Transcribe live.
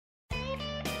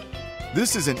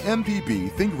This is an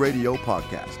MPB Think Radio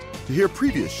podcast. To hear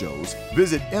previous shows,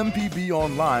 visit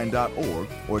mpbonline.org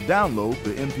or download the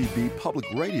MPB Public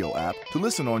Radio app to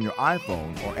listen on your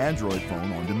iPhone or Android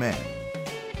phone on demand.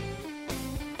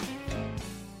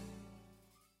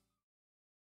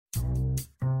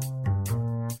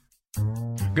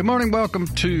 Good morning. Welcome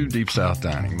to Deep South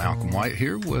Dining. Malcolm White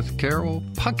here with Carol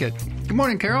Puckett. Good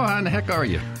morning, Carol. How in the heck are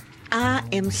you? I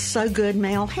am so good,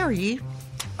 Mel. How are you?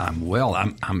 I'm well.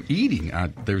 I'm eating.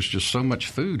 There's just so much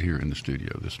food here in the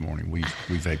studio this morning.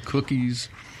 We've had cookies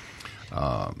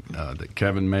that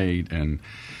Kevin made, and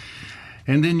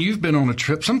then you've been on a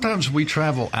trip. Sometimes we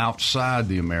travel outside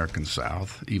the American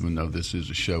South, even though this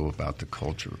is a show about the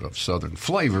culture of Southern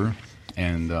flavor.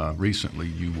 And recently,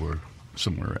 you were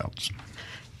somewhere else.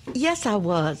 Yes, I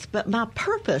was, but my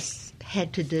purpose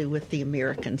had to do with the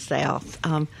American South.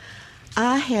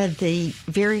 I had the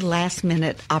very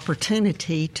last-minute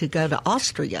opportunity to go to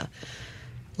Austria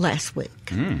last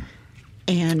week.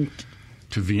 And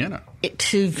to Vienna.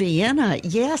 To Vienna,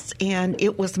 yes, and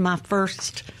it was my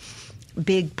first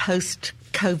big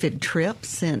post-COVID trip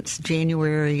since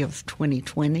January of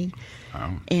 2020.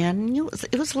 Oh. And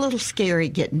it was a little scary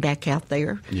getting back out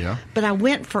there. Yeah. But I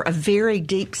went for a very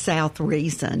deep South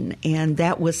reason, and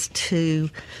that was to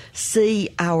see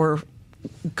our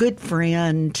good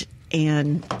friend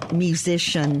and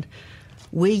musician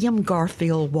William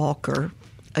Garfield Walker,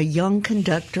 a young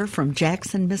conductor from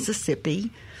Jackson, Mississippi,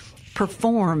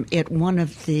 perform at one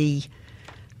of the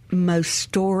most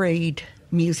storied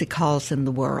music halls in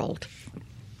the world.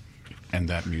 And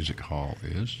that music hall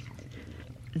is?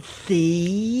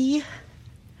 The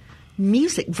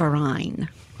Musikverein.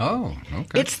 Oh,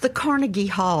 okay. It's the Carnegie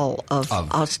Hall of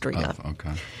Austria.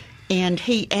 Okay. And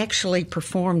he actually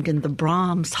performed in the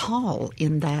Brahms Hall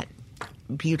in that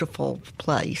beautiful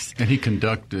place. And he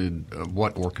conducted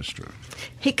what orchestra?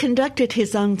 He conducted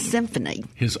his own symphony.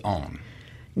 His own.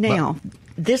 Now,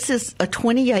 this is a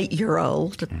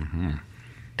 28-year-old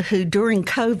who during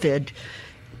COVID,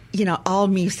 all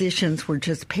musicians were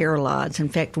just paralyzed. In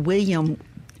fact, William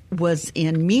was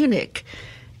in Munich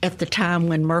at the time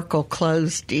when Merkel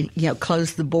closed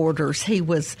the borders. He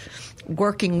was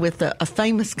working with a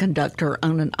famous conductor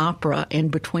on an opera, and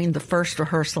between the first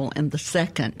rehearsal and the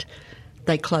second,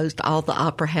 they closed all the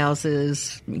opera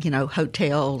houses,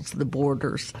 hotels, the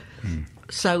borders.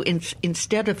 So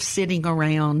instead of sitting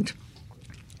around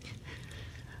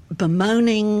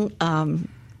bemoaning,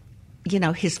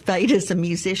 his fate as a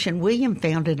musician, William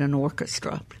founded an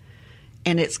orchestra,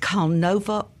 and it's called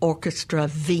Nova Orchestra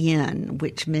Wien,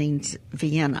 which means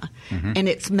Vienna. And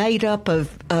it's made up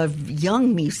of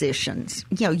young musicians,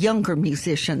 younger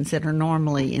musicians that are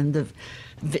normally in the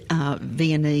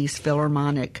Viennese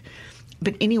Philharmonic.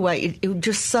 But anyway, it was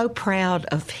just so proud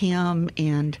of him,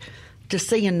 and to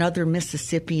see another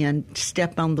Mississippian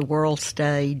step on the world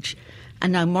stage. I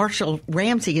know Marshall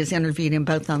Ramsey has interviewed him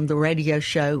both on the radio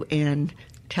show and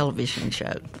television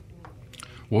show.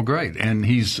 Well, great. And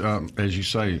he's, as you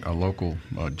say, a local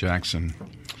Jackson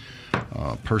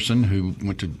person who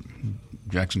went to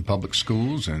Jackson Public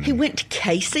Schools. And he went to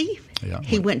Casey. Yeah.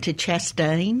 He went to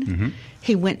Chastain.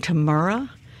 He went to Murrah.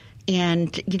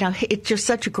 And, it's just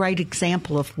such a great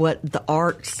example of what the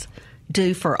arts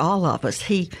do for all of us.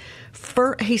 He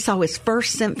saw his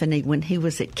first symphony when he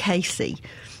was at Casey,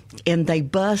 and they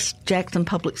bused Jackson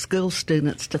Public School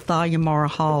students to Thalia Mara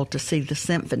Hall to see the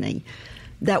symphony.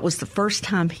 That was the first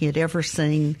time he had ever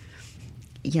seen,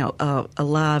 a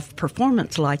live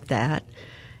performance like that.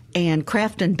 And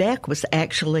Crafton Beck was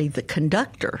actually the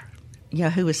conductor,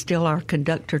 who is still our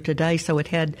conductor today. So it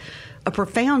had a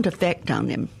profound effect on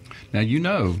him. Now, you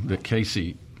know that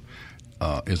Casey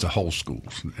is a whole school.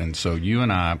 And so you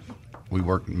and I, we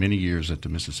worked many years at the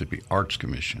Mississippi Arts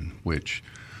Commission, which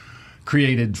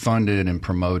created, funded, and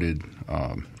promoted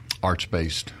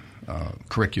arts-based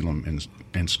curriculum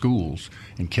in schools.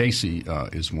 And Casey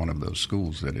is one of those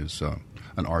schools that is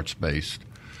an arts-based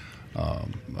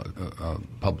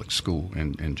public school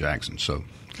in Jackson. So,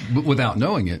 but without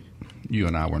knowing it, you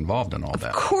and I were involved in all that.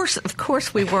 Of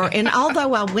course we were. And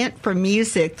although I went for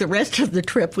music, the rest of the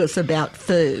trip was about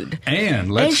food.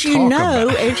 And let's talk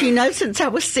about... As you know, since I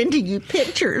was sending you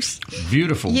pictures.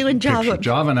 Beautiful you and Java. Pictures.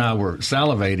 Java and I were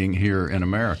salivating here in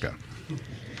America.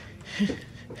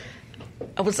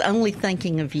 I was only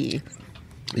thinking of you.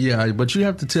 Yeah, but you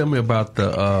have to tell me about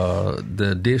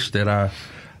the dish that I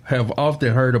have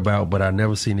often heard about, but I've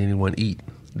never seen anyone eat.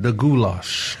 The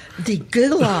goulash. The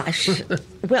goulash.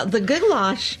 Well, the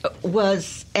goulash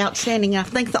was outstanding. I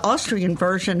think the Austrian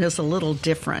version is a little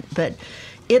different, but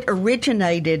it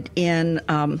originated in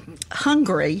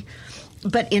Hungary.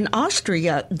 But in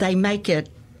Austria, they make it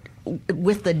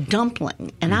with the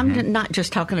dumpling, and I'm not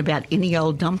just talking about any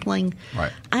old dumpling.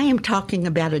 Right. I am talking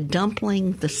about a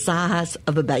dumpling the size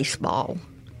of a baseball.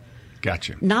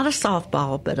 Gotcha. Not a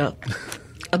softball, but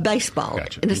a baseball.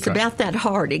 Gotcha. And it's about that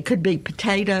hard. It could be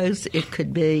potatoes. It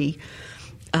could be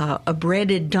a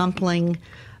breaded dumpling.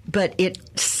 But it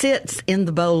sits in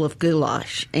the bowl of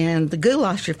goulash. And the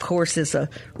goulash, of course, is a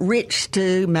rich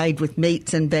stew made with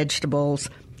meats and vegetables,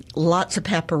 lots of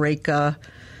paprika,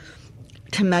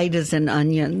 tomatoes and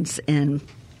onions, and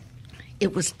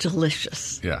it was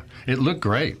delicious. Yeah, it looked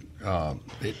great.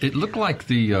 It looked like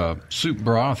the soup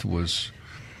broth was,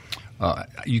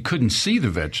 you couldn't see the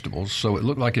vegetables, so it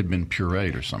looked like it had been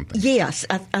pureed or something. Yes,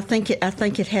 I think it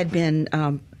had been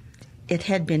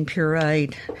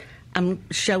pureed. I'm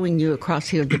showing you across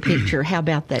here the picture. How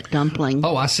about that dumpling?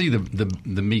 Oh, I see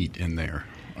the meat in there.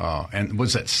 And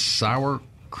was that sour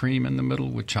cream in the middle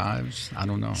with chives? I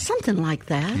don't know. Something like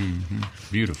that. Mm-hmm.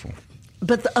 Beautiful.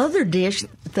 But the other dish,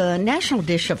 the national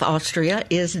dish of Austria,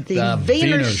 is the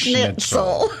Wiener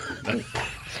Schnitzel.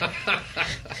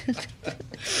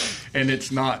 And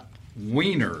it's not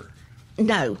Wiener.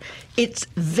 No, it's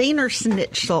Wiener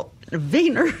Schnitzel.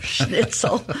 Wiener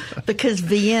Schnitzel, because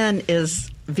Vienne is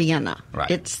Vienna.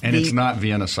 Right. It's not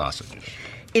Vienna sausages.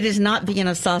 It is not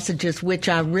Vienna sausages, which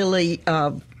I really,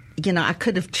 I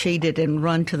could have cheated and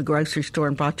run to the grocery store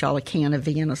and brought y'all a can of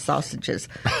Vienna sausages,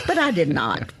 but I did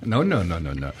not.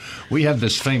 No. We have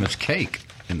this famous cake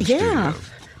in the studio.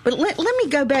 But let me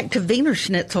go back to Wiener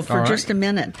Schnitzel for just a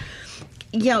minute.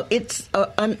 It's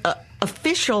an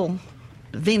official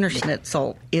Wiener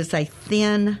Schnitzel is a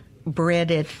thin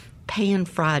breaded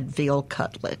pan-fried veal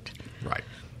cutlet. Right.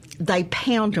 They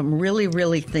pound them really,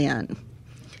 really thin.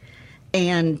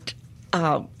 And,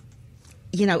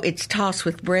 it's tossed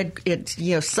with bread. It's,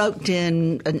 soaked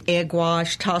in an egg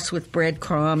wash, tossed with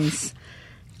breadcrumbs,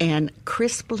 and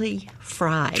crisply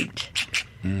fried.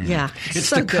 Yeah. It's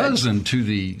so the good. cousin to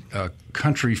the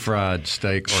country fried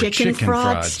steak or chicken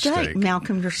fried steak.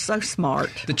 Malcolm, you're so smart.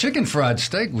 The chicken fried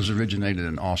steak was originated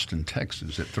in Austin,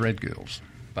 Texas at Threadgill's,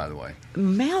 by the way.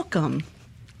 Malcolm,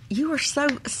 you are so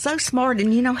smart,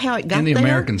 and you know how it got there? In the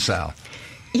American South.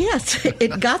 Yes,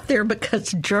 it got there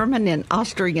because German and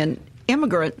Austrian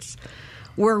immigrants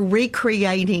were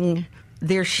recreating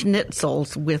their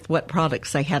schnitzels with what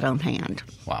products they had on hand.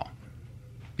 Wow.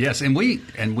 Yes, and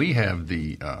we have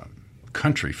the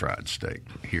country fried steak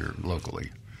here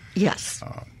locally. Yes.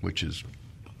 Which is,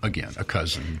 again, a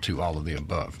cousin to all of the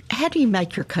above. How do you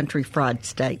make your country fried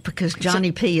steak? Because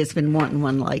Johnny P. has been wanting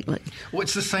one lately. Well,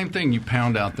 it's the same thing. You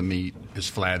pound out the meat as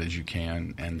flat as you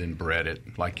can and then bread it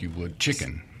like you would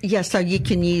chicken. Yeah, so you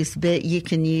can use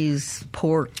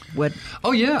pork. What?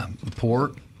 Oh, yeah.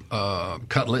 Pork,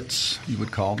 cutlets, you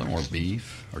would call them, or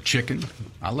beef, or chicken.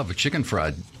 I love a chicken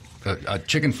fried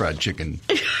chicken.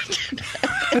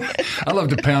 I love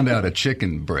to pound out a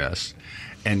chicken breast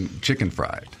and chicken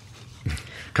fried.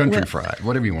 Country fried,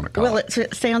 whatever you want to call it. Well,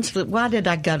 it sounds. Why did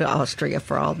I go to Austria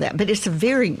for all that? But it's a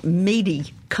very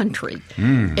meaty country.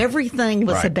 Everything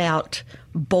was about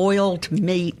boiled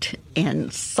meat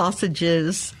and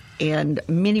sausages and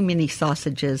many, many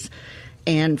sausages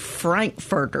and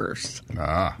frankfurters.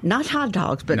 Not hot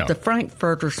dogs, but the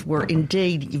frankfurters were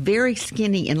indeed very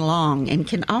skinny and long and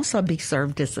can also be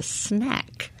served as a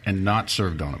snack. And not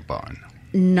served on a bun.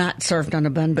 Not served on a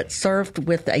bun, but served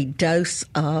with a dose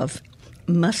of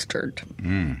mustard.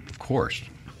 Of course.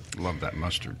 Love that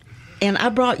mustard. And I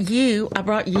brought you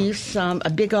a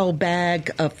big old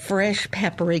bag of fresh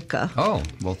paprika. Oh,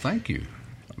 well, thank you.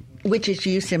 Which is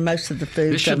used in most of the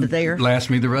foods over there. Last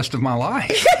me the rest of my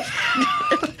life.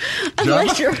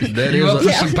 Unless you're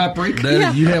some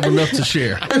paprika. You have enough to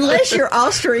share. Unless you're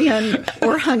Austrian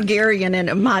or Hungarian, and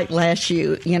it might last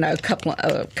you, a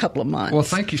couple of months. Well,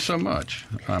 thank you so much.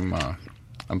 I'm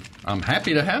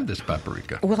happy to have this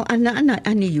paprika. Well, I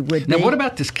knew you would. Now, what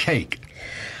about this cake?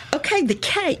 Okay, the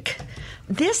cake.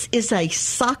 This is a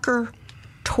soccer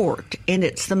torte, and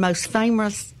it's the most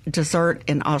famous dessert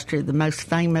in Austria, the most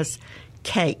famous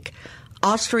cake.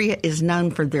 Austria is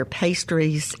known for their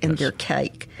pastries and their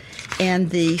cake. And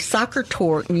the soccer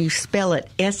torte, and you spell it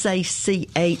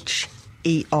Sacher.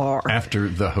 After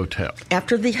the hotel.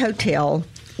 After the hotel,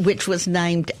 which was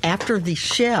named after the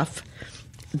chef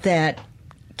that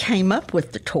came up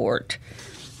with the torte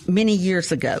many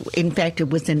years ago. In fact, it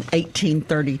was in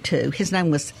 1832. His name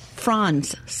was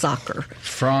Franz Sacher.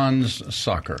 Franz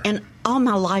Sacher. And all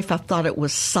my life I thought it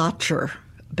was Sacher,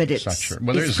 but it's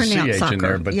Well, there's a pronounced CH soccer. in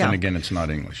there, but yeah. then again, it's not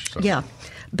English. So. Yeah.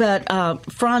 But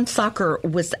Franz Soccer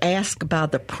was asked by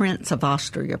the Prince of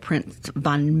Austria, Prince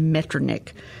von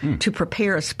Metternich, to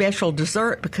prepare a special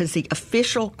dessert because the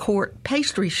official court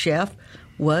pastry chef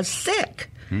was sick.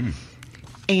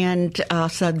 And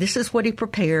so this is what he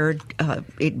prepared.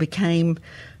 It became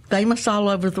famous all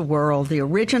over the world. The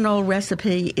original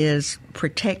recipe is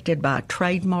protected by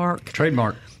trademark.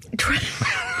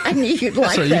 I knew you'd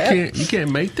like So that. you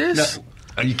can't make this?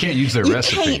 No, you can't use their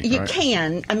recipe. You right?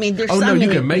 can. I mean, there's Oh, so no, you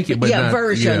many can make it, but not-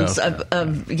 versions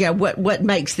yeah. of what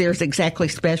makes theirs exactly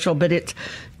special. But it's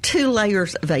 2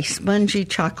 layers of a spongy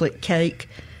chocolate cake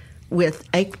with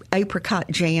apricot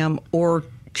jam or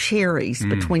cherries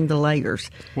between the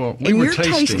layers. Well, we and were you're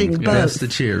tasting yeah, both. That's the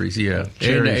cherries, yeah. And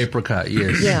Cherries. the apricot,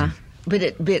 yes. Yeah, but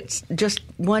it's just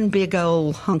one big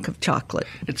old hunk of chocolate.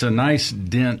 It's a nice,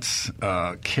 dense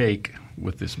cake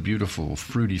with this beautiful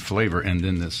fruity flavor, and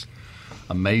then this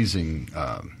amazing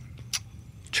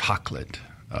chocolate.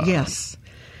 Yes.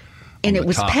 And on it the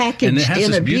was top. And packaged it has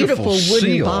in this a beautiful wooden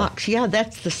seal. box. Yeah,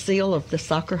 that's the seal of the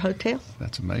Soccer Hotel.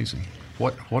 That's amazing.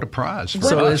 What a prize for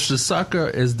So us.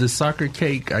 is the soccer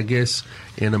cake, I guess,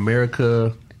 in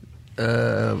America,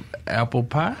 apple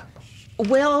pie?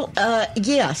 Well,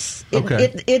 yes.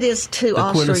 Okay. It is to The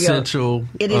Austria. quintessential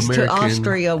It is American- to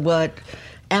Austria what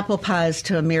apple pie is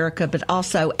to America, but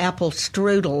also apple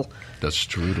strudel The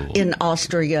strudel. in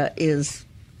Austria is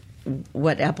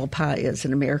what apple pie is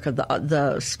in America.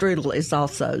 The strudel is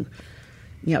also,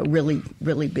 really,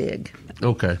 really big.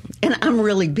 Okay. And I'm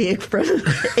really big from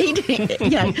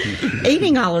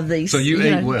eating all of these. So you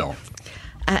ate well.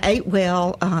 I ate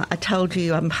well. I told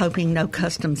you I'm hoping no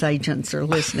customs agents are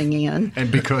listening in.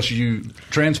 And because you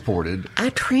transported. I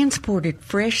transported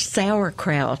fresh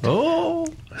sauerkraut. Oh.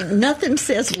 Nothing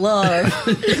says love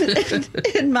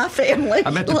in my family. I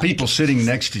bet the people sitting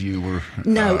next to you were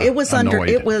No, it was annoyed.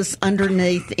 It was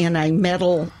underneath in a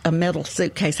metal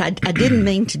suitcase. I didn't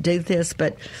mean to do this,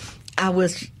 but I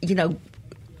was,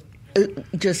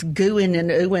 just gooing and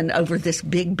oohing over this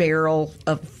big barrel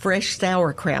of fresh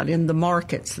sauerkraut in the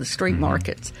markets, the street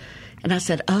markets. And I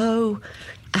said, oh,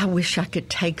 I wish I could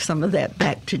take some of that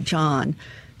back to John.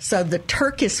 So the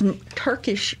Turkish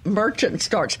merchant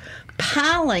starts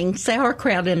piling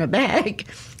sauerkraut in a bag.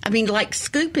 I mean, like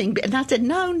scooping. And I said,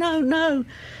 no.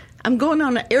 I'm going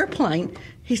on an airplane.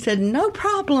 He said, no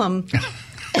problem.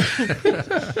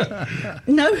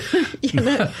 No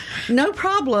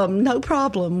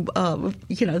problem.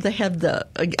 They have the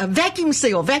a vacuum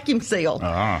seal.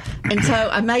 And so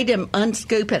I made him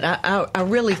unscoop it. I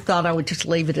really thought I would just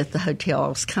leave it at the hotel. I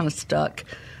was kind of stuck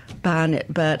buying it,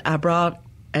 but I brought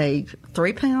a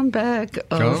 3-pound bag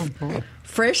of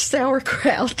fresh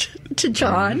sauerkraut to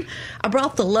John. I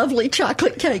brought the lovely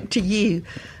chocolate cake to you,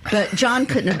 but John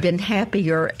couldn't have been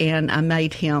happier, and I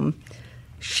made him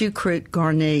choucroute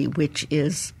garni, which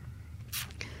is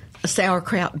a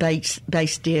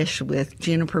sauerkraut-based dish with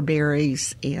juniper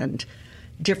berries and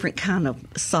different kind of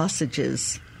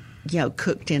sausages,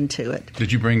 cooked into it.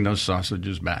 Did you bring those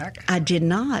sausages back? I did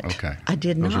not. Okay. I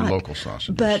did not. Those are local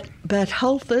sausages. But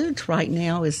Whole Foods right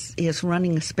now is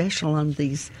running a special on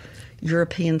these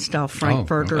European-style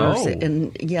frankfurters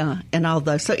and all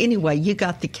those. So anyway, you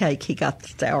got the cake, he got the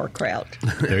sauerkraut.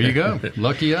 There you go.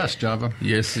 Lucky us, Java.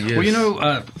 Yes.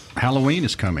 Well, Halloween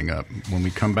is coming up. When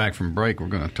we come back from break, we're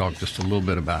going to talk just a little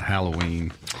bit about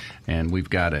Halloween. And we've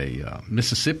got a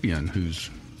Mississippian who's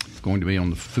going to be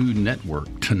on the Food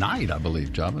Network tonight, I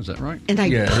believe, Java. Is that right? And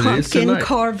a pumpkin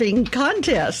carving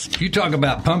contest. You talk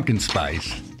about pumpkin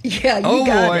spice. Yeah, you oh,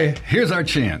 got boy. it. Here's our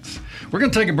chance. We're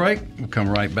going to take a break. We'll come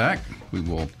right back. We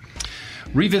will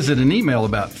revisit an email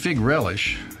about fig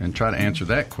relish and try to answer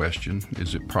that question.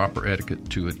 Is it proper etiquette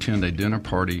to attend a dinner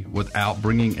party without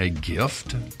bringing a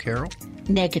gift, Carol?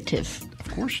 Negative.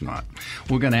 Of course not.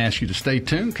 We're going to ask you to stay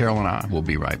tuned. Carol and I will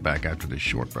be right back after this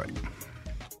short break.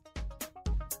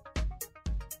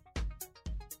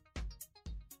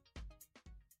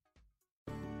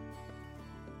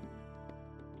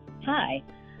 Hi,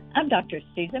 I'm Dr.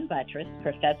 Susan Buttress,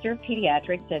 Professor of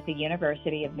Pediatrics at the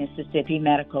University of Mississippi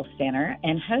Medical Center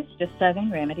and host of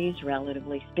Southern Remedies,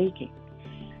 Relatively Speaking.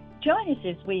 Join us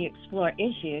as we explore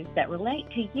issues that relate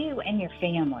to you and your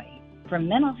family, from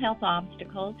mental health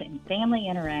obstacles and family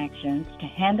interactions to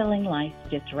handling life's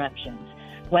disruptions.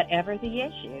 Whatever the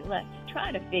issue, let's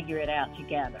try to figure it out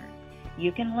together.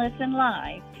 You can listen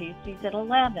live Tuesdays at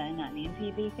 11 on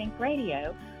MPB Think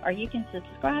Radio, or you can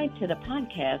subscribe to the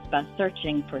podcast by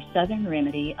searching for Southern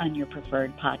Remedy on your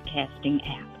preferred podcasting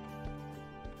app.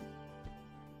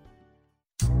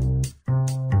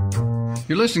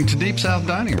 You're listening to Deep South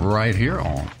Dining right here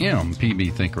on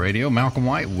MPB Think Radio. Malcolm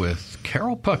White with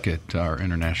Carol Puckett, our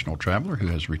international traveler who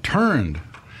has returned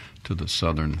to the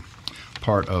southern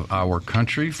part of our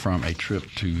country from a trip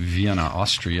to Vienna,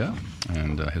 Austria,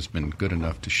 and has been good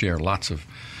enough to share lots of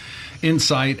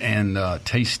insight and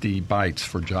tasty bites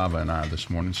for Java and I this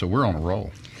morning. So we're on a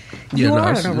roll. You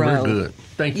are on a roll. We're good.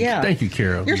 Thank you. Yeah. Thank you,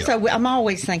 Carol. I'm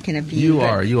always thinking of you.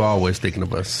 You're always thinking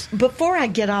of us. Before I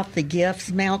get off the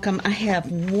gifts, Malcolm, I have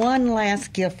one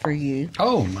last gift for you.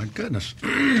 Oh, my goodness.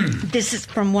 This is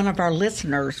from one of our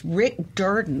listeners. Rick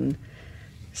Durden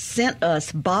sent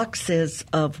us boxes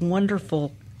of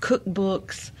wonderful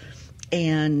cookbooks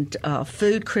and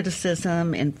food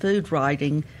criticism and food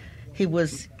writing. He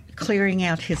was clearing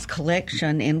out his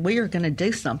collection, and we are going to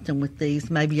do something with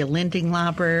these, maybe a lending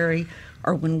library,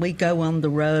 or when we go on the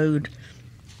road,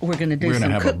 we're going to do some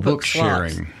have cookbook a book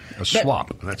swaps. sharing, a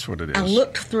swap. That's what it is. I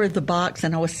looked through the box,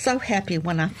 and I was so happy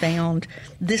when I found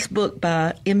this book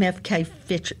by MFK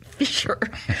Fisher,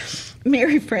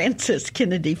 Mary Frances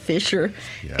Kennedy Fisher,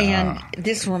 and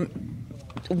this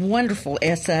wonderful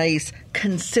essays,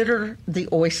 Consider the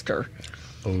Oyster.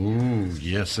 Oh,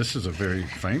 yes, this is a very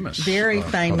famous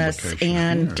publication.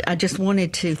 And I just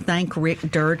wanted to thank Rick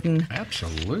Durden.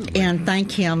 Absolutely. And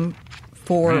thank him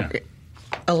for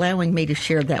allowing me to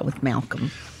share that with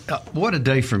Malcolm. What a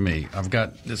day for me. I've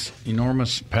got this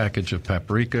enormous package of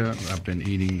paprika. I've been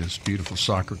eating this beautiful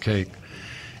soccer cake.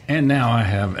 And now I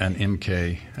have an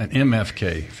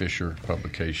MFK Fisher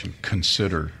publication,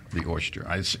 Consider the Oyster.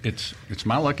 It's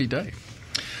my lucky day.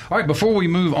 All right, before we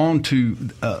move on to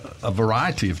a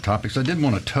variety of topics, I did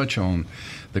want to touch on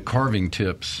the carving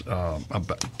tips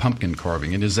about pumpkin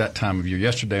carving. It is that time of year.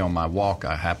 Yesterday on my walk,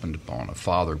 I happened upon a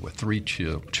father with 3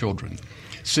 children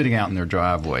sitting out in their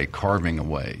driveway carving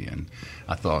away. And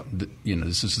I thought,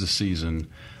 this is the season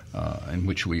in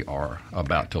which we are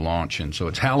about to launch. And so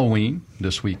it's Halloween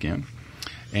this weekend.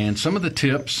 And some of the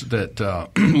tips that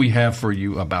we have for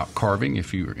you about carving,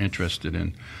 if you are interested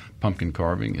in pumpkin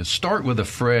carving, is start with a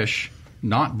fresh,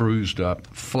 not bruised up,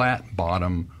 flat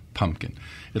bottom pumpkin.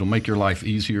 It'll make your life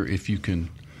easier if you can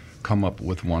come up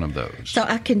with one of those. So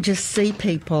I can just see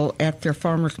people at their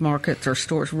farmers markets or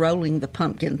stores rolling the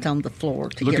pumpkins on the floor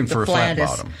to looking get the for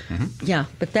flattest. A flat bottom. Mm-hmm. Yeah,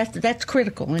 but that's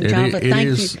critical. And Java, thank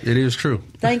you. It is true.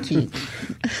 Thank you.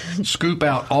 Scoop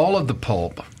out all of the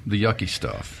pulp, the yucky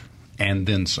stuff, and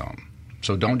then some.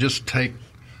 So don't just take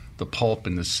the pulp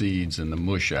and the seeds and the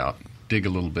mush out. Dig a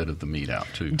little bit of the meat out,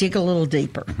 too. Dig a little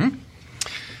deeper. Mm-hmm.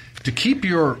 To keep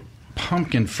your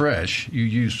pumpkin fresh, you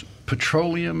use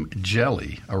petroleum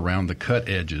jelly around the cut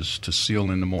edges to seal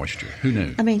in the moisture. Who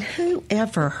knew? I mean, who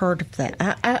ever heard of that?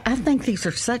 I think these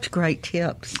are such great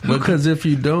tips. Because if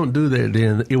you don't do that,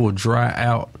 then it will dry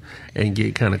out and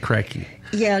get kind of cracky.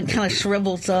 Yeah, it kind of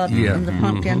shrivels up in the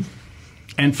pumpkin.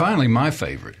 Mm-hmm. And finally, my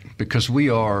favorite, because we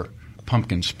are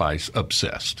pumpkin spice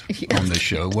obsessed on this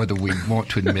show, whether we want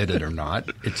to admit it or not.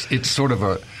 It's sort of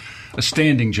a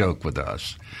standing joke with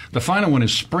us. The final one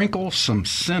is sprinkle some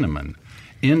cinnamon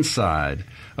inside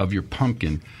of your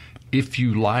pumpkin. If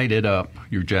you light it up,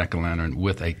 your jack-o'-lantern,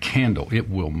 with a candle, it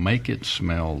will make it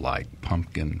smell like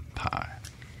pumpkin pie.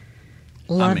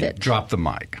 Love it. Drop the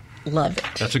mic. Love it.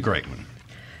 That's a great one.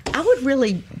 I would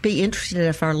really be interested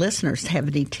if our listeners have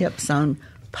any tips on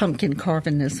pumpkin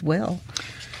carving as well.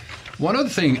 One other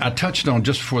thing I touched on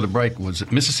just before the break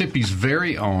was Mississippi's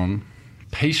very own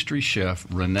pastry chef,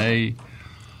 Renee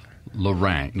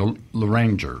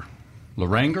Laranger.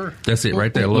 That's it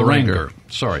right there, Laranger.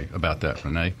 Sorry about that,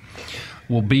 Renee.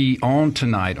 Will be on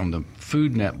tonight on the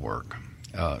Food Network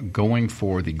going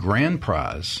for the grand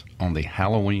prize on the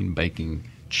Halloween Baking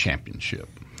Championship.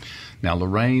 Now,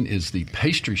 Lorraine is the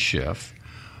pastry chef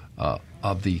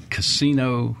of the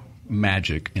Casino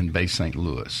Magic in Bay St.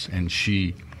 Louis, and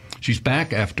she's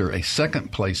back after a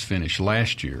second-place finish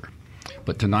last year,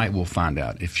 but tonight we'll find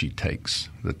out if she takes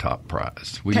the top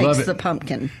prize. We love it. The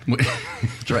pumpkin.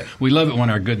 That's right. We love it when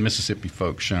our good Mississippi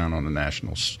folks shine on the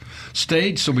national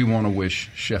stage, so we want to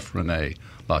wish Chef Renee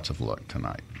lots of luck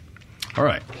tonight. All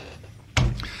right.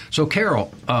 So,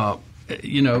 Carol,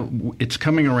 it's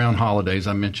coming around holidays.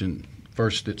 I mentioned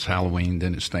first it's Halloween,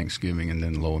 then it's Thanksgiving, and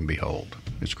then lo and behold,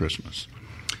 it's Christmas.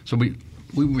 So we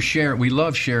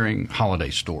love sharing holiday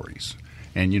stories.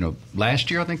 And, last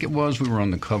year, I think it was, we were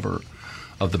on the cover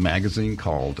of the magazine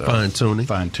called Fine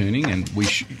Tuning, and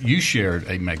you shared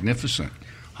a magnificent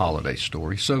holiday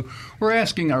story. So we're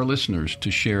asking our listeners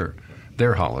to share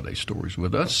their holiday stories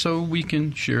with us so we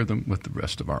can share them with the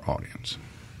rest of our audience.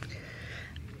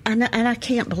 And I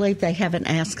can't believe they haven't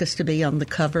asked us to be on the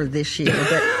cover this year,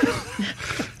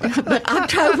 but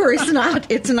October is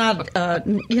not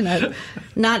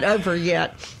over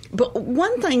yet. But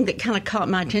one thing that kind of caught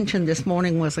my attention this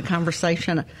morning was a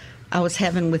conversation I was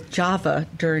having with Java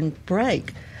during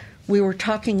break. We were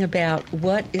talking about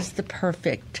what is the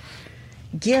perfect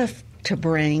gift to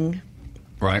bring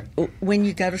Right. when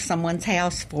you go to someone's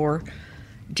house for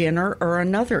dinner or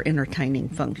another entertaining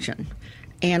function.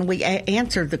 And we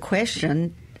answered the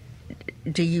question,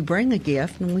 do you bring a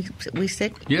gift? And we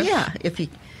said, Yes. yeah, if you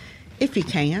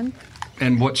can.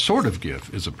 And what sort of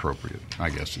gift is appropriate,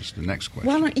 I guess, is the next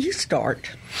question. Why don't you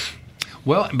start?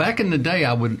 Well, back in the day,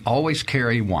 I would always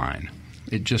carry wine.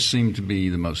 It just seemed to be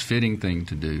the most fitting thing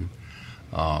to do.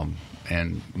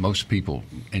 And most people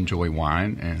enjoy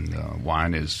wine, and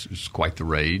wine is quite the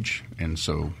rage. And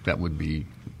so that would be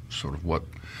sort of what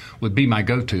would be my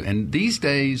go-to. And these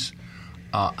days,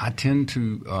 I tend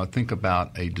to think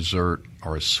about a dessert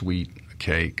or a sweet, a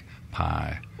cake,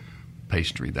 pie,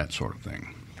 pastry, that sort of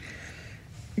thing.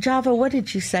 Java, what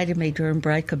did you say to me during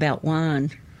break about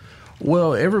wine?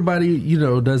 Well, everybody,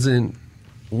 doesn't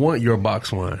want your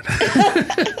box wine. Hey,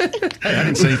 I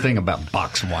didn't say anything about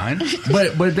box wine.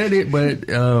 but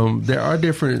there are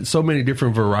so many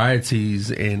different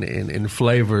varieties and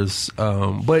flavors.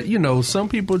 But some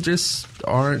people just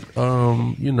aren't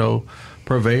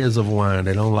purveyors of wine.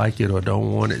 They don't like it or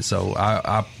don't want it. So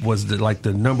I was the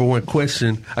number one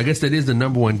question. I guess that is the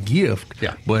number one gift.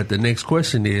 Yeah. But the next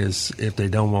question is, if they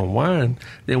don't want wine,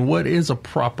 then what is a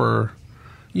proper,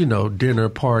 dinner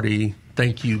party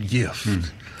thank you gift?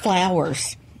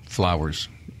 Flowers.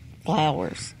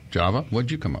 Java,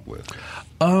 what'd you come up with?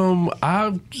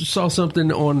 I saw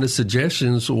something on the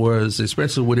suggestions was,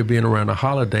 especially with it being around the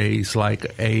holidays, like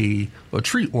a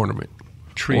tree ornament.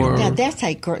 Yeah, that's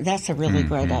a really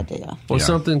great idea. Or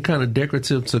something kind of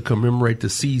decorative to commemorate the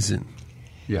season.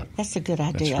 Yeah. That's a good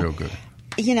idea. That's real good.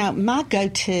 My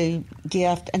go-to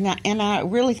gift, and I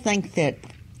really think that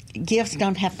gifts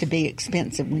don't have to be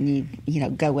expensive when you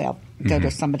go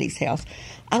to somebody's house.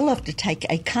 I love to take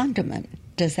a condiment.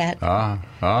 Does that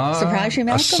surprise you,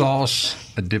 Malcolm? A sauce,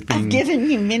 a dipping. I've given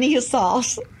you many a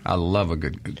sauce. I love a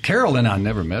good. Carol and I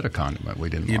never met a condiment we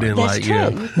didn't like. That's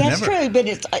true. That's true. But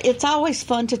it's always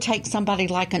fun to take somebody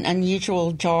like an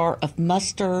unusual jar of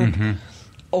mustard,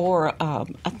 or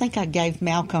I think I gave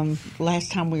Malcolm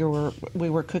last time we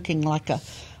were cooking like a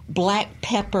black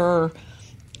pepper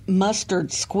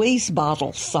mustard squeeze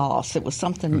bottle sauce. It was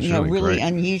something really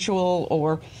unusual.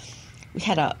 Or we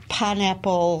had a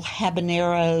pineapple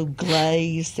habanero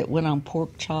glaze that went on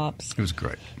pork chops. It was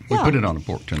great. We put it on a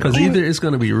pork tender. Because either it's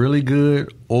going to be really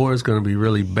good or it's going to be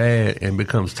really bad and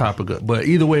becomes topic of, but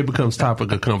either way it becomes topic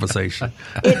of conversation.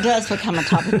 It does become a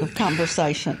topic of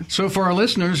conversation. So for our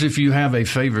listeners, if you have a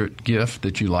favorite gift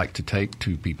that you like to take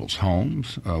to people's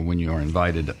homes when you are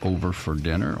invited over for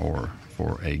dinner or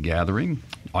for a gathering,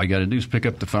 all you got to do is pick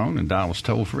up the phone and dial us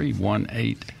toll-free,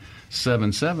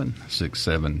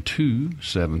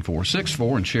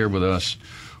 1-877-672-7464, and share with us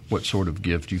what sort of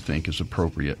gift you think is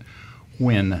appropriate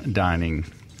when dining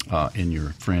in your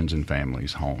friends' and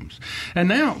family's homes. And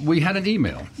now we had an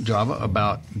email, Java,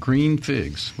 about green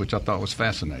figs, which I thought was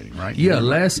fascinating, right? Yeah,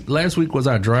 last week was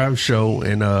our drive show,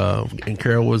 and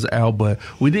Carol was out, but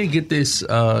we did get this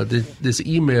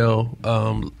email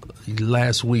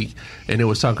last week, and it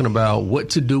was talking about what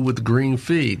to do with green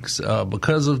figs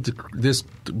because of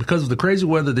the crazy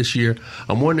weather this year.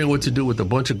 I'm wondering what to do with a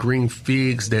bunch of green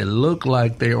figs that look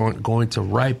like they aren't going to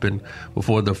ripen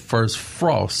before the first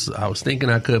frost. I was thinking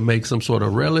I could make some sort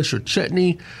of relish or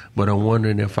chutney, but I'm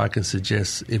wondering if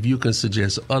you can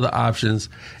suggest other options.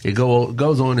 It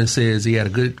goes on and says he had a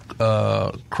good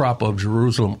crop of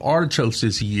Jerusalem artichokes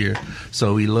this year,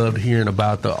 so he loved hearing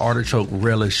about the artichoke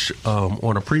relish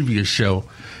on a previous show.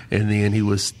 And then he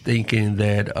was thinking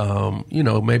that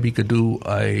maybe he could do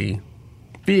a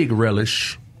fig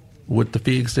relish with the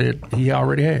figs that he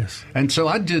already has. And so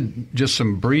I did just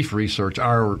some brief research.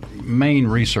 Our main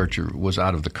researcher was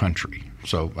out of the country,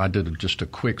 so I did just a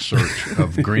quick search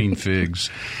of green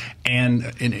figs,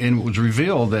 and it was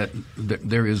revealed that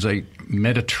there is a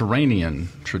Mediterranean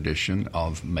tradition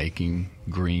of making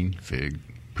green fig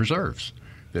preserves,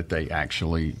 that they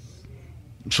actually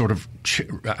sort of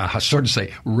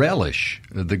relish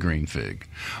the green fig.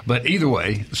 But either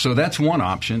way, so that's one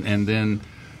option. And then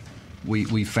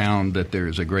we found that there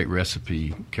is a great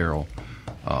recipe, Carol,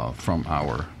 from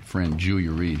our friend Julia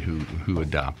Reed, who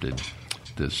adopted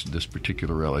this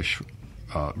particular relish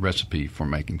recipe for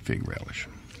making fig relish.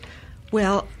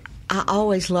 Well, I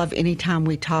always love any time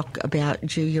we talk about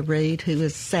Julia Reed, who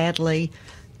is sadly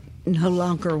no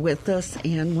longer with us,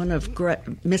 and one of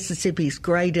Mississippi's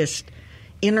greatest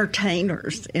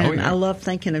entertainers. And I love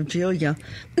thinking of Julia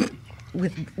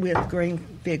with green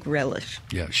fig relish.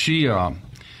 Yeah, she, I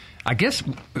guess,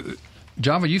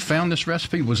 Java, you found this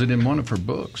recipe. Was it in one of her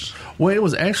books? Well, it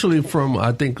was actually from,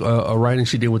 I think, a writing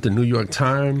she did with the New York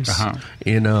Times.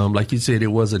 And like you said, it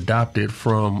was adopted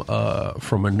from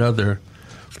another.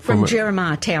 From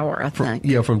Jeremiah Tower, I think.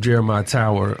 Yeah, from Jeremiah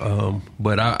Tower.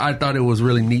 But I thought it was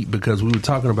really neat because we were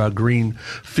talking about green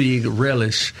fig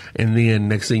relish, and then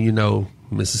next thing you know,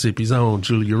 Mississippi's own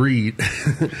Julia Reed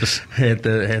had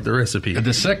the recipe.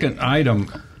 The second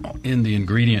item in the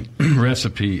ingredient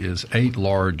recipe is 8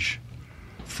 large,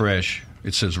 fresh,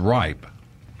 it says ripe,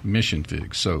 mission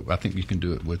figs. So I think you can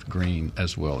do it with green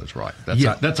as well as ripe.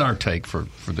 That's our take for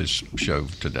this show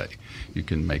today. You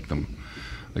can make them.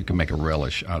 They can make a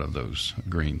relish out of those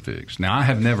green figs. Now, I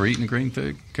have never eaten a green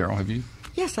fig. Carol, have you?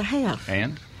 Yes, I have.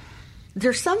 And?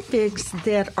 There's some figs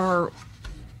that are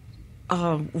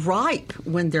ripe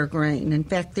when they're green. In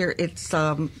fact, it's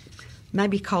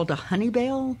maybe called a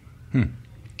honeybell.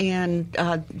 And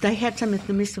they had some at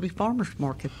the Mississippi Farmers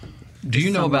Market. Do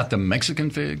you know about the Mexican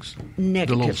figs? Negative.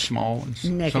 The little small ones?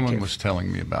 Negative. Someone was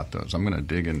telling me about those. I'm going to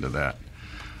dig into that.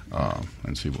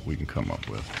 And see what we can come up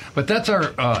with. But that's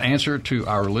our answer to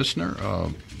our listener.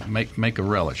 Make a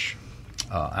relish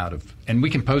out of, and we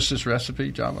can post this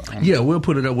recipe, Java. Yeah, we'll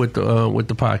put it up with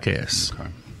the podcast. Okay.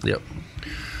 Yep.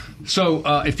 So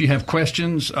if you have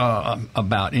questions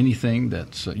about anything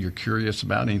that you're curious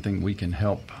about, anything we can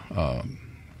help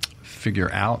figure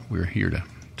out, we're here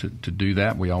to do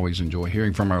that. We always enjoy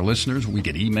hearing from our listeners. We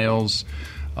get emails.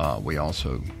 We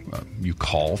also, you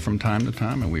call from time to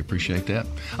time, and we appreciate that.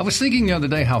 I was thinking the other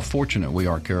day how fortunate we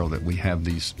are, Carol, that we have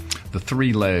the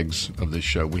 3 legs of this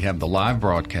show. We have the live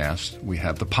broadcast, we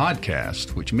have the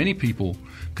podcast, which many people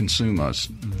consume us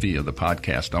via the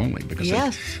podcast only because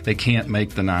they can't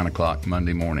make the 9 o'clock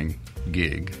Monday morning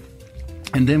gig.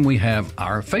 And then we have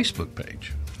our Facebook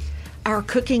page. Our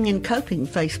Cooking and Coping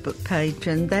Facebook page,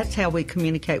 and that's how we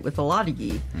communicate with a lot of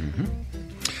you. Mm-hmm.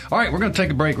 All right, we're going to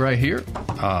take a break right here.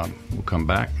 We'll come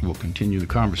back. We'll continue the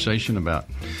conversation about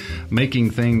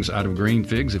making things out of green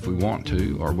figs if we want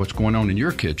to, or what's going on in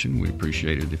your kitchen. We'd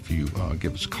appreciate it if you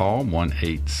give us a call,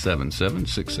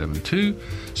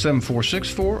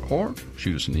 1-877-672-7464, or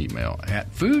shoot us an email at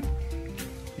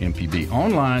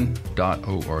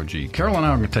food@mpbonline.org. Carol and I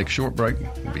are going to take a short break.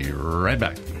 We'll be right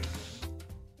back.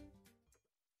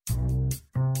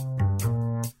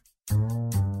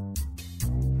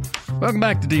 Welcome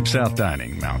back to Deep South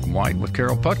Dining. Malcolm White with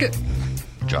Carol Puckett.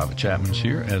 Java Chapman's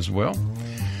here as well.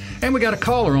 And we got a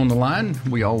caller on the line.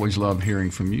 We always love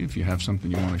hearing from you. If you have something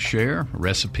you want to share, a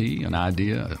recipe, an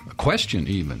idea, a question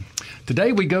even.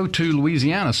 Today we go to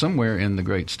Louisiana, somewhere in the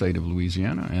great state of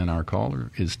Louisiana, and our caller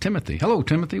is Timothy. Hello,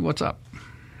 Timothy. What's up?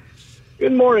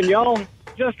 Good morning, y'all.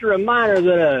 Just a reminder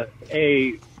that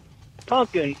a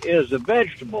pumpkin is a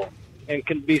vegetable and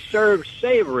can be served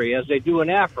savory as they do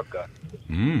in Africa.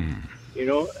 You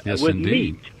know, yes, with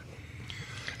indeed. meat.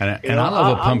 And I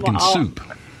love a pumpkin soup.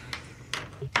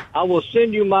 I will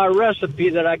send you my recipe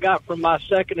that I got from my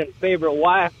second and favorite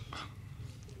wife.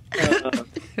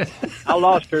 I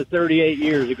lost her 38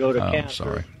 years ago to cancer.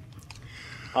 Sorry.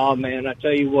 Oh man, I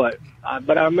tell you what.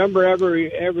 But I remember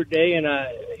every day, and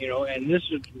and this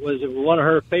was one of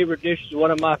her favorite dishes.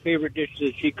 One of my favorite dishes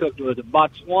that she cooked was a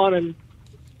Botswanan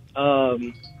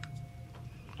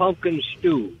pumpkin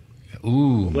stew.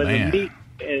 Ooh, with man. the meat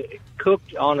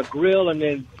cooked on a grill and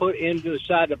then put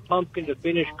inside the pumpkin to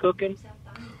finish cooking.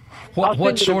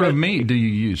 What sort of meat do you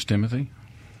use, Timothy?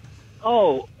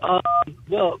 Oh,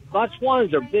 well,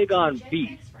 Botswanans are big on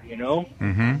beef, you know.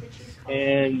 Mm-hmm.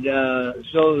 And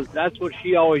so that's what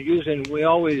she always used, and we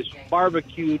always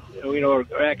barbecued, or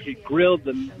actually grilled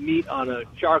the meat on a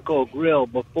charcoal grill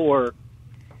before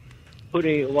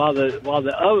putting while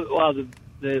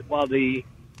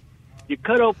you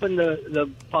cut open the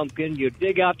pumpkin, you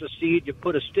dig out the seed, you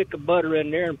put a stick of butter in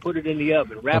there and put it in the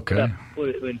oven. Wrap it up, put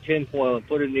it in tin foil and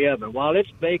put it in the oven. While it's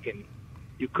baking,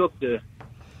 you cook the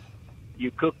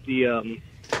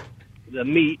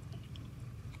meat.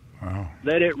 Wow.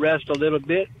 Let it rest a little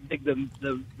bit. Take the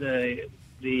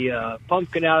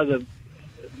pumpkin out of the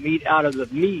meat out of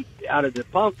the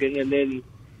pumpkin, and then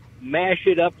mash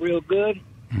it up real good.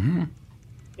 Mm-hmm.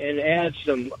 And add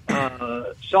some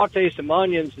saute some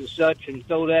onions and such, and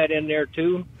throw that in there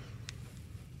too.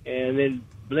 And then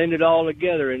blend it all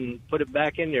together and put it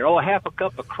back in there. Oh, half a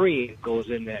cup of cream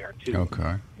goes in there too.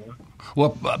 Okay.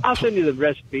 Well, I'll send you the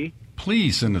recipe.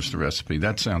 Please send us the recipe.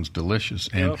 That sounds delicious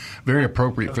and very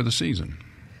appropriate for the season.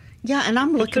 Yeah, and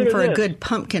I'm looking Consider for a this. good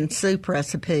pumpkin soup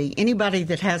recipe. Anybody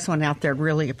that has one out there would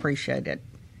really appreciate it.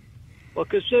 Well,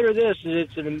 consider this: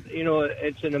 it's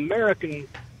an American,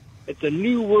 it's a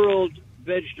New World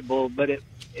vegetable, but it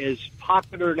is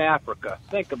popular in Africa.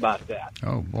 Think about that.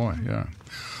 Oh, boy, yeah.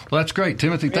 Well, that's great.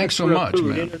 Timothy, thanks so Transfer of much,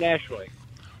 food man. internationally.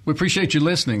 We appreciate you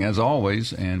listening, as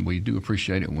always, and we do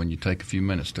appreciate it when you take a few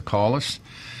minutes to call us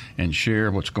and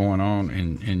share what's going on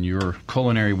in your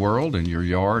culinary world, in your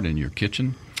yard, in your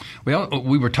kitchen.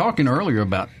 We were talking earlier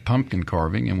about pumpkin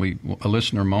carving, and a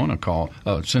listener, Mona,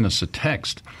 sent us a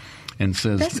text and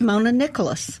says... That's Mona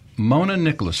Nicholas. Mona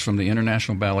Nicholas from the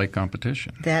International Ballet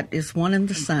Competition. That is one and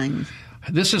the same.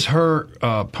 This is her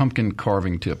pumpkin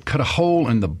carving tip. Cut a hole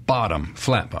in the bottom,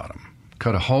 flat bottom.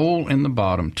 Cut a hole in the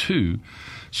bottom, too,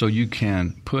 so you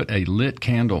can put a lit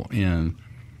candle in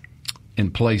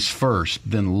place first,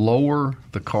 then lower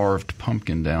the carved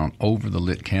pumpkin down over the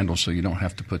lit candle so you don't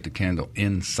have to put the candle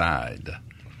inside.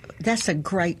 That's a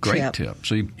great tip.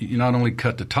 So you not only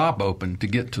cut the top open to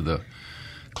get to the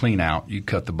clean out, you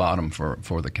cut the bottom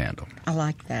for the candle. I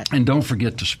like that. And don't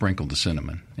forget to sprinkle the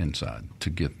cinnamon inside to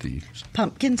get the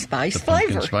pumpkin spice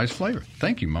Pumpkin spice flavor.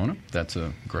 Thank you, Mona. That's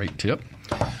a great tip.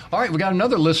 All right, we got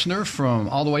another listener from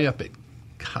all the way up at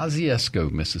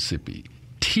Kosciuszko, Mississippi.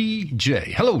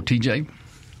 TJ. Hello, TJ.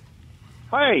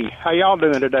 Hey, how y'all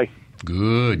doing today?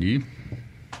 Good. You?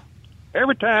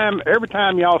 Every time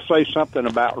y'all say something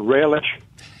about relish,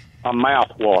 my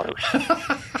mouth waters.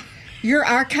 You're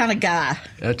our kind of guy.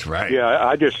 That's right. Yeah,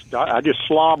 I just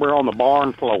slobber on the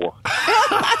barn floor.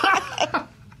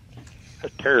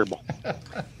 That's terrible.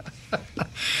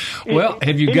 Well,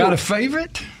 have you got a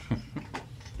favorite?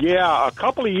 Yeah, a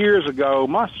couple of years ago,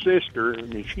 my sister, I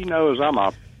mean, she knows I'm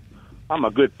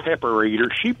a good pepper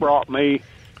eater. She brought me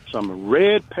some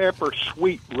red pepper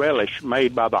sweet relish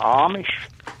made by the Amish.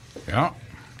 Yeah.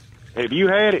 Have you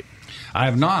had it? I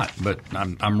have not, but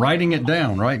I'm writing it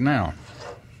down right now.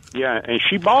 Yeah, and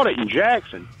she bought it in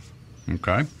Jackson.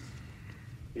 Okay.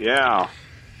 Yeah.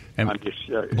 And I'm just,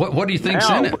 what do you think's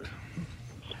in it?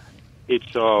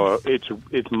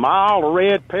 It's mild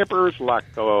red peppers, like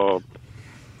I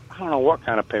don't know what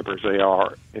kind of peppers they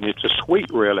are, and it's a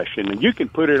sweet relish, and you can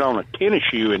put it on a tennis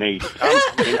shoe and eat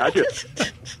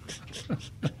it.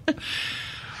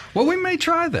 Well, we may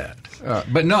try that,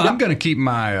 but no, I'm going to keep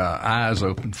my eyes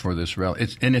open for this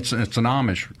relish. It's an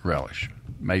Amish relish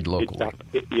made locally.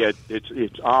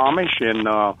 It's Amish, and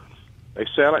they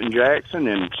sell it in Jackson,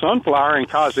 and Sunflower in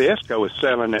Kosciuszko is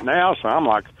selling it now. So I'm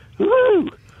like, woo!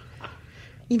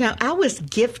 You know, I was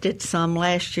gifted some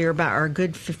last year by our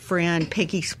good friend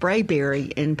Peggy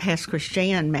Sprayberry in Pass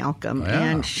Christian, Malcolm,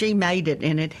 and she made it,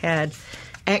 and it had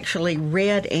actually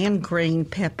red and green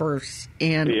peppers,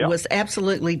 and was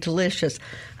absolutely delicious.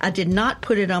 I did not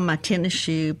put it on my tennis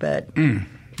shoe, but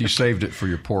you saved it for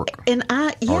your pork, and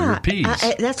or your peas.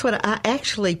 That's what I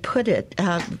actually put it.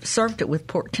 Served it with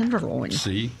pork tenderloin.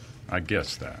 See, I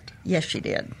guessed that. Yes, you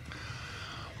did.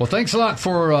 Well, thanks a lot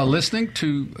for listening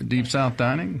to Deep South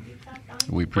Dining.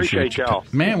 We appreciate y'all.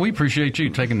 Man, we appreciate you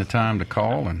taking the time to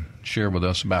call and share with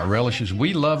us about relishes.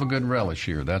 We love a good relish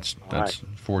here. That's right.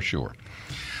 For sure.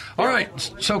 All right.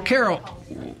 So, Carol,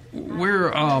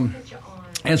 we're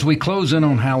as we close in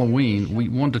on Halloween, we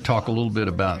wanted to talk a little bit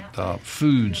about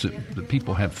foods that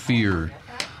people have fear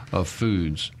of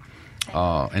foods.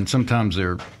 And sometimes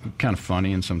they're kind of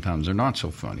funny, and sometimes they're not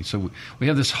so funny. So we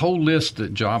have this whole list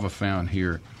that Java found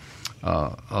here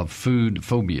of food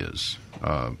phobias,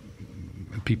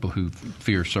 people who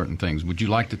fear certain things. Would you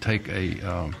like to take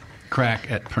a crack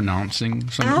at pronouncing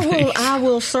some of these? I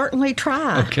will certainly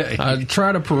try. Okay. I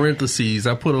try to parentheses.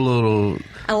 I put a little...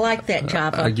 I like that,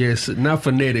 Java. I guess, not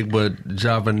phonetic, but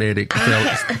Javanetic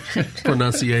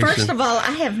pronunciation. First of all,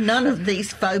 I have none of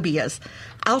these phobias.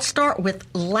 I'll start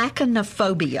with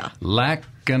lachanophobia.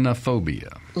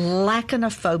 Lachanophobia.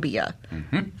 Lachanophobia.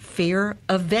 Mm-hmm. Fear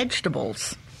of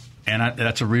vegetables. And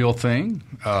that's a real thing?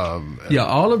 Yeah,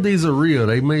 all of these are real.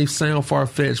 They may sound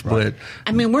far-fetched, but...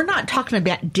 I mean, we're not talking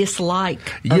about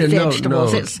dislike of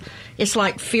vegetables. No. It's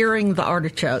like fearing the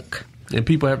artichoke. And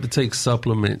people have to take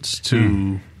supplements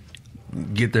to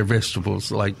get their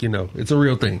vegetables. Like, it's a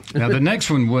real thing. Now, the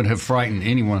next one would have frightened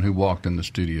anyone who walked in the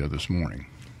studio this morning.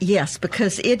 Yes,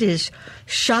 because it is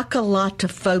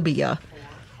chocolatophobia.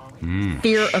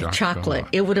 Fear of chocolate.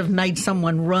 It would have made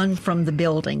someone run from the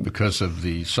building. Because of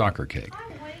the soccer cake.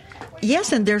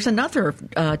 Yes, and there's another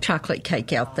chocolate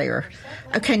cake out there.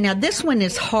 Okay, now this one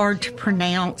is hard to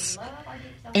pronounce,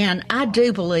 and I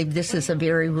do believe this is a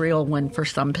very real one for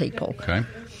some people. Okay.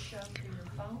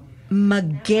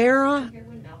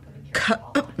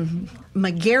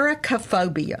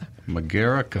 Megaricophobia.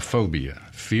 Megaricophobia,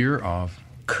 fear of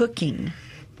cooking.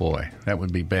 Boy, that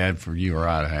would be bad for you or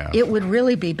I to have. It would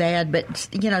really be bad, but,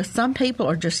 some people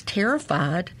are just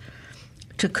terrified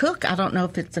to cook. I don't know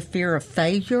if it's a fear of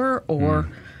failure or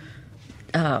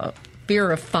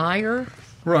fear of fire.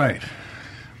 Right.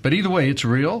 But either way, it's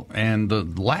real. And the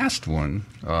last one,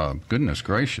 goodness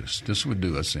gracious, this would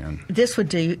do us in. This would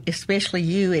do, especially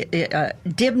you,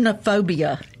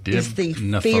 dipnophobia is the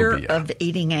fear of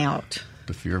eating out.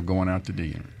 The fear of going out to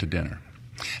dinner.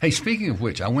 Hey, speaking of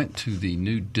which, I went to the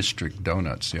new District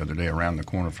Donuts the other day around the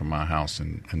corner from my house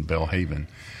in Belhaven.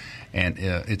 And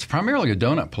it's primarily a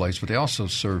donut place, but they also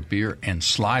serve beer and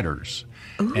sliders.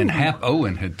 Ooh. And Hap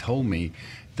Owen had told me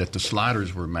that the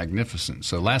sliders were magnificent.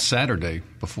 So last Saturday,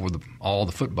 before all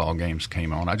the football games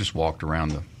came on, I just walked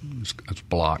around the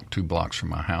 2 blocks from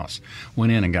my house,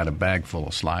 went in and got a bag full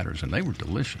of sliders, and they were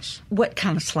delicious. What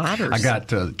kind of sliders? I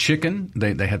got chicken.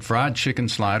 They had fried chicken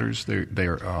sliders. They're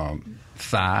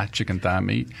chicken thigh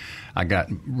meat. I got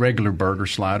regular burger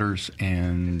sliders,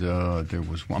 and there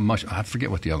was one I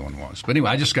forget what the other one was. But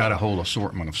anyway, I just got a whole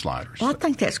assortment of sliders. Well, I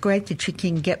think that's great that you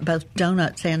can get both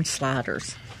donuts and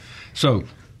sliders. So,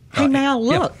 hey, now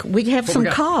look, we have some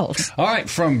calls. All right,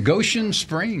 from Goshen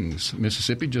Springs,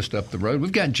 Mississippi, just up the road,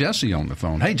 we've got Jesse on the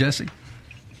phone. Hey, Jesse.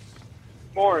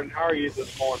 Morning. How are you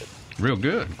this morning? Real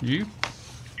good. You?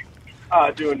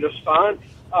 Doing just fine.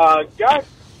 Got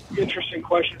an interesting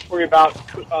question for you about.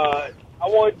 I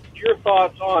want your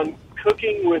thoughts on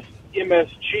cooking with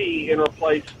MSG in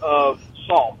place of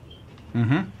salt.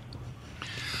 Mm-hmm.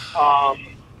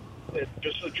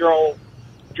 Just a general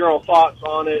thoughts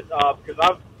on it,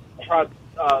 because I've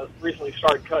recently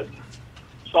started cutting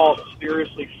salt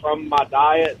seriously from my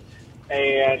diet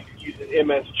and using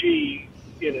MSG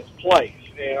in its place.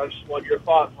 And I just want your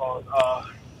thoughts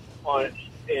on it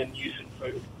and using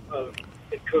food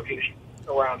and cooking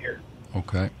around here.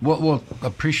 Okay. Well,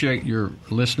 appreciate your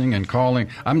listening and calling.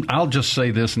 I'll just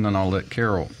say this, and then I'll let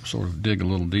Carol sort of dig a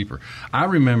little deeper. I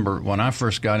remember when I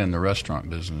first got in the restaurant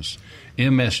business,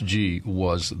 MSG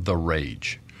was the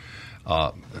rage.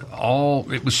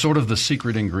 It was sort of the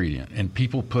secret ingredient, and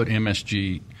people put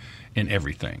MSG in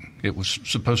everything. It was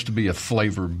supposed to be a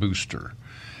flavor booster,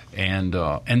 and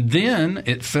then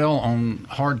it fell on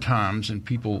hard times, and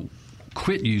people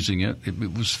quit using it.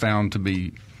 It was found to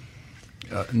be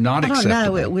not acceptable. I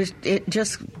don't know. It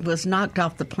just was knocked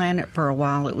off the planet for a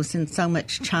while. It was in so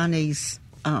much Chinese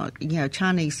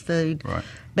food. Right.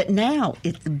 But now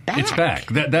it's back. It's back.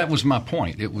 That was my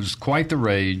point. It was quite the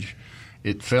rage.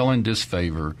 It fell in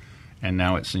disfavor, and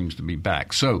now it seems to be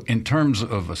back. So, in terms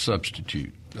of a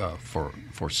substitute for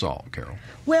salt, Carol.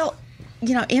 Well,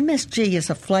 MSG is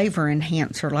a flavor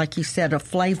enhancer, like you said, a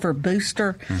flavor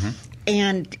booster. Mm-hmm.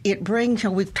 And it brings,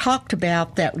 we've talked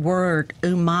about that word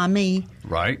umami,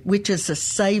 right? Which is a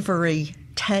savory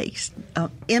taste.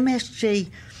 MSG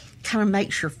kind of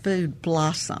makes your food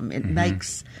blossom. It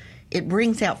it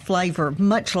brings out flavor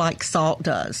much like salt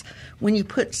does. When you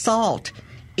put salt,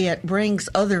 it brings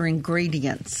other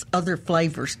ingredients, other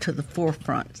flavors to the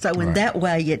forefront. So in that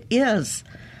way, it is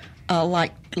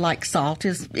like salt.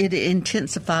 It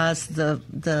intensifies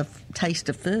the taste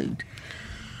of food.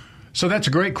 So that's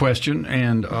a great question,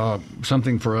 and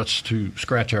something for us to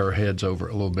scratch our heads over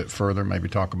a little bit further, maybe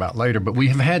talk about later. But we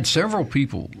have had several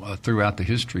people throughout the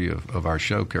history of our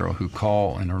show, Carol, who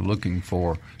call and are looking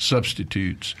for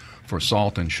substitutes for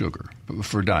salt and sugar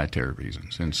for dietary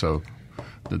reasons. And so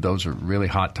those are really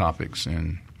hot topics,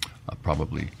 and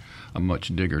probably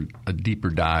a deeper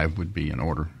dive would be in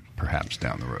order perhaps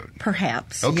down the road.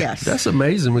 Perhaps, okay. Yes. That's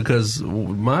amazing, because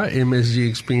my MSG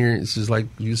experience is like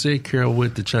you said, Carol,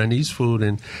 with the Chinese food,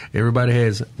 and everybody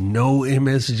has no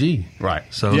MSG. Right.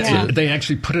 So they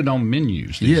actually put it on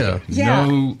menus. Yeah.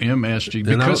 No MSG.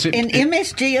 Because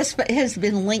MSG has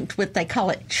been linked with, they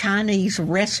call it Chinese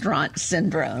restaurant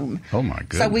syndrome. Oh, my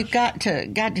goodness. So we've got to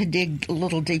dig a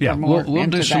little deeper more we'll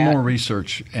into do some that. more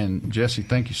research. And, Jesse,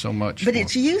 thank you so much. But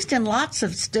it's used in lots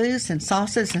of stews and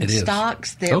sauces and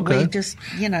stocks that we just,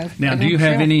 Now, do you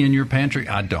have any in your pantry?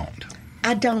 I don't.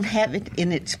 I don't have it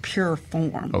in its pure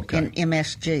form in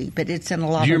MSG, but it's in a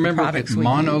lot do you of the remember products we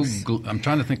use. I'm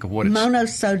trying to think of what it's...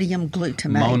 Monosodium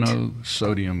glutamate.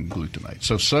 Monosodium glutamate.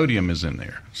 So sodium is in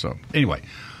there. So anyway,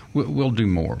 we'll do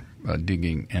more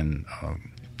digging, and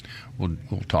we'll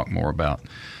talk more about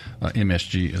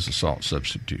MSG as a salt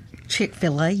substitute.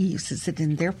 Chick-fil-A uses it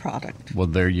in their product. Well,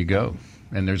 there you go.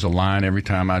 And there's a line every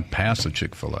time I pass a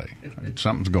Chick-fil-A.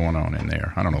 Something's going on in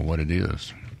there. I don't know what it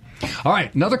is. All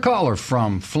right, another caller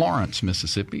from Florence,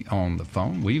 Mississippi on the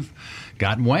phone. We've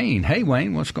got Wayne. Hey,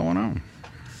 Wayne, what's going on?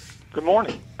 Good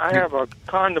morning. I have a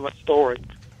condiment story.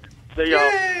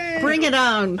 The Bring it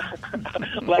on.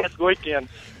 Last weekend,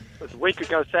 it was a week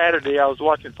ago Saturday, I was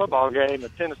watching a football game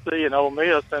at Tennessee and Ole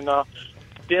Miss, and at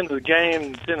the end of the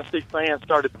game, Tennessee fans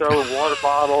started throwing water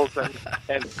bottles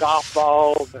and golf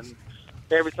balls and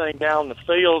everything down the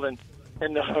field, and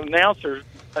the announcers,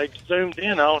 they zoomed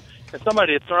in on, and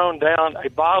somebody had thrown down a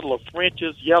bottle of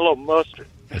French's yellow mustard.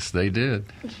 Yes, they did.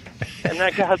 And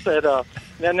that guy said, the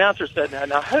announcer said,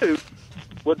 now who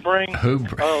would bring a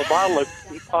bottle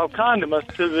of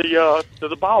condiments to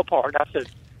the ballpark? I said,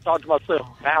 thought to myself,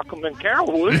 Malcolm and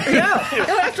Carol would. Yeah,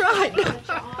 that's right.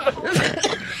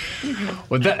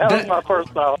 Well, that was my first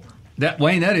thought.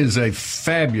 Wayne, that is a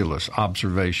fabulous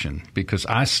observation because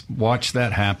I watched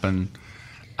that happen.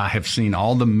 I have seen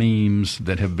all the memes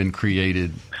that have been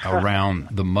created around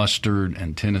the mustard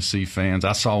and Tennessee fans.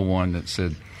 I saw one that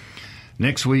said,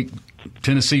 next week,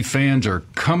 Tennessee fans are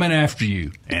coming after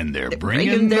you, and they're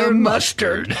bringing their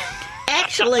mustard.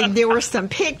 Actually, there were some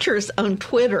pictures on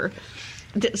Twitter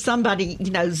that somebody,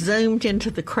 zoomed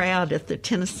into the crowd at the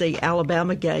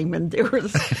Tennessee-Alabama game, and there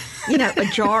was, a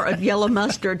jar of yellow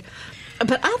mustard.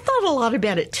 But I thought a lot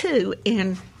about it, too,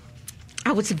 and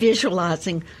I was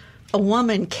visualizing a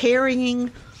woman carrying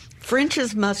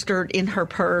French's mustard in her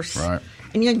purse. Right.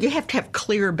 And you have to have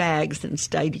clear bags in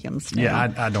stadiums now.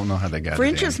 Yeah, I don't know how they got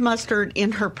French's mustard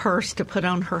in her purse to put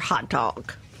on her hot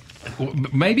dog. Well,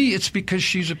 maybe it's because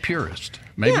she's a purist.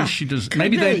 Maybe she does.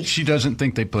 Maybe she doesn't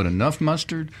think they put enough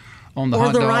mustard on the hot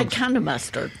dogs. Or the right kind of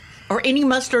mustard. Or any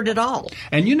mustard at all.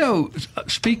 And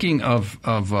speaking of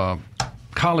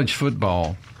college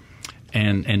football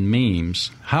and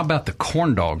memes, how about the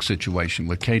corn dog situation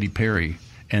with Katy Perry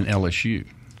and LSU?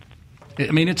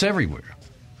 I mean, it's everywhere.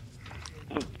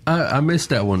 I missed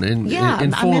that one.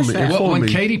 Inform me. When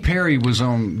Katy Perry was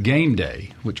on Game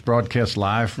Day, which broadcast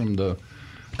live from the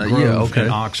Grove in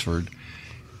Oxford,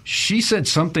 she said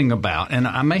something about, and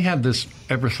I may have this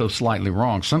ever so slightly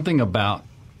wrong, something about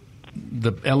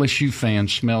the LSU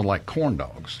fans smelled like corn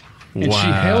dogs. And she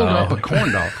held up a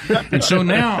corn dog. And so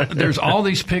now there's all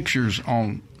these pictures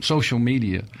on social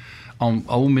media on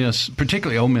Ole Miss,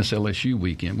 particularly Ole Miss LSU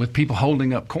weekend, with people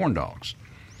holding up corn dogs.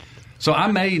 So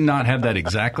I may not have that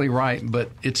exactly right,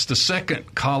 but it's the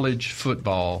second college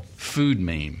football food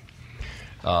meme.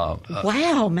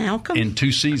 Wow, Malcolm. In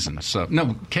 2 seasons. So,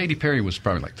 no, Katy Perry was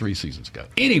probably like 3 seasons ago.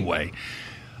 Anyway,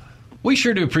 we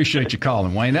sure do appreciate you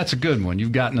calling, Wayne. That's a good one.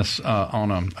 You've gotten us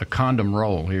on a condiment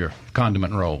roll here. All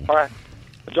right.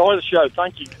 Enjoy the show.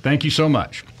 Thank you. Thank you so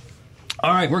much.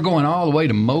 All right, we're going all the way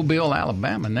to Mobile,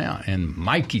 Alabama now, and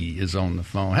Mikey is on the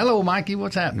phone. Hello, Mikey.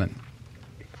 What's happening?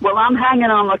 Well, I'm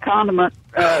hanging on the condiment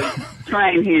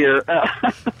train here.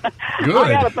 Good.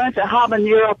 I got a bunch of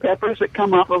habanero peppers that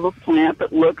come off of a plant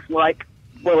that looks like,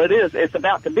 well, it is. It's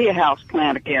about to be a house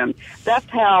plant again. That's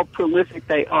how prolific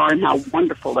they are and how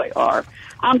wonderful they are.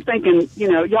 I'm thinking,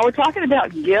 y'all were talking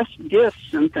about gifts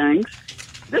and things.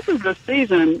 This is the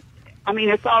season. I mean,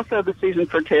 it's also the season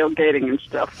for tailgating and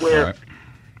stuff where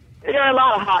there are a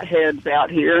lot of hotheads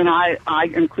out here, and I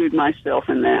include myself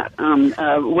in that.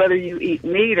 Whether you eat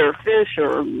meat or fish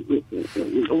or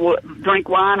drink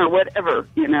wine or whatever,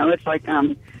 it's like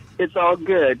it's all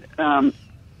good.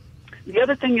 The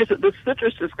other thing is that the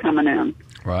citrus is coming in.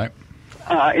 Right.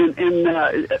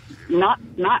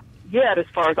 Not yet, as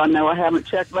far as I know. I haven't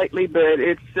checked lately, but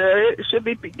it should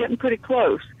be getting pretty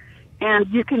close. And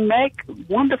you can make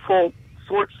wonderful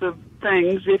sorts of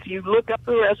things. If you look up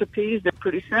the recipes, they're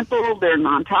pretty simple. They're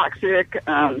non-toxic.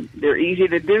 They're easy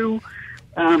to do.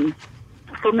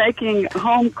 For making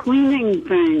home cleaning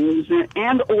things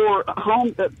and or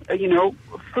home,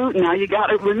 food. Now you got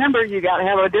to remember, you got to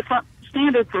have a different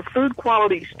standard for food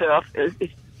quality stuff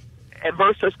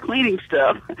versus cleaning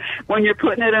stuff when you're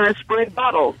putting it in a spray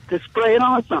bottle to spray it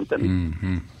on something.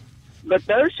 Mm-hmm. But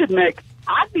those should make.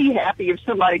 I'd be happy if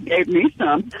somebody gave me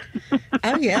some.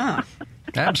 Oh yeah.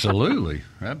 Absolutely.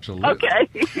 Okay.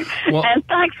 Well, and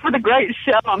thanks for the great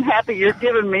show. I'm happy you're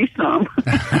giving me some.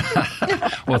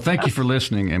 Well, thank you for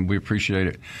listening, and we appreciate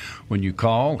it when you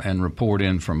call and report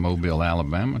in from Mobile,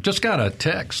 Alabama. Just got a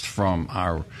text from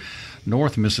our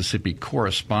North Mississippi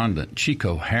correspondent,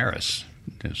 Chico Harris,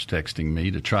 is texting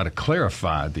me to try to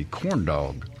clarify the corn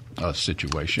dog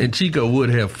situation. And Chico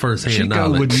would have firsthand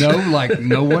knowledge. Chico would know like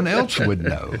no one else would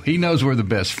know. He knows where the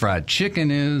best fried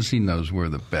chicken is. He knows where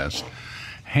the best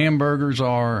hamburgers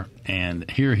are. And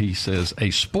here he says,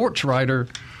 a sports writer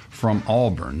from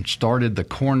Auburn started the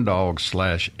corn dog /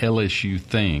 LSU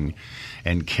thing,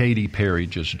 and Katy Perry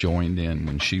just joined in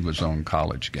when she was on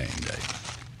College Game Day.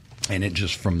 And it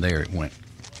just, from there, it went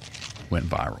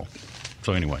viral.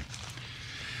 So anyway,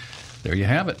 there you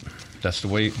have it. That's the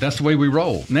way we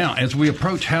roll. Now, as we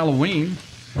approach Halloween,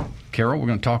 Carol, we're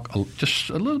going to talk just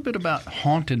a little bit about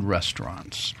haunted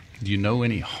restaurants. Do you know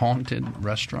any haunted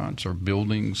restaurants or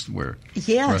buildings where?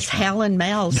 Yes, Hal and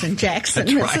Mal's in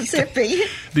Jackson, Mississippi. Right.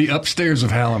 The upstairs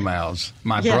of Hal and Mal's.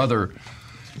 My brother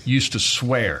used to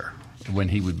swear when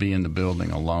he would be in the building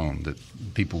alone that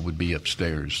people would be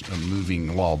upstairs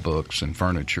moving law books and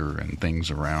furniture and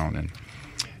things around, and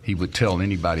he would tell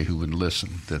anybody who would listen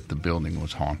that the building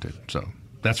was haunted. So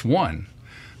that's one.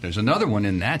 There's another one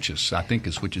in Natchez, I think,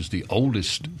 which is the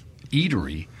oldest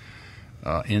eatery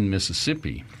in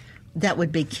Mississippi. That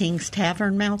would be King's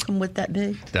Tavern, Malcolm, would that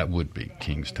be? That would be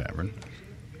King's Tavern.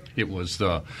 It was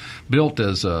built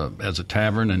as a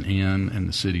tavern and inn and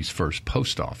the city's first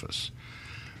post office.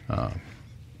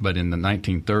 But in the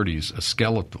 1930s, a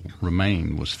skeletal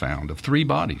remain was found of 3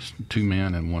 bodies, 2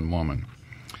 men and 1 woman.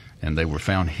 And they were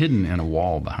found hidden in a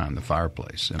wall behind the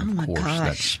fireplace. And, of course,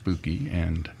 that's spooky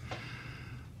and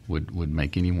would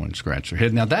make anyone scratch their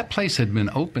head. Now, that place had been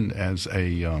opened as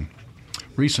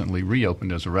recently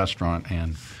reopened as a restaurant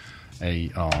and a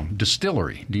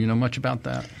distillery. Do you know much about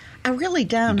that? I really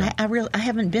don't. I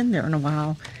haven't been there in a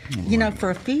while. You know, for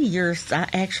a few years, I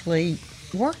actually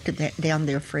worked down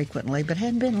there frequently, but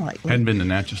hadn't been lately. Hadn't been to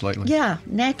Natchez lately? Yeah,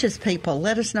 Natchez people.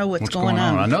 Let us know what's going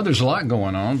on. I know there's a lot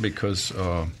going on because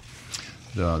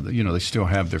they still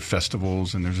have their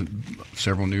festivals and there's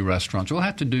several new restaurants. We'll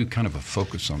have to do kind of a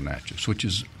focus on Natchez, which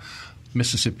is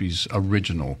Mississippi's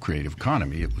original creative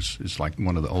economy. It's like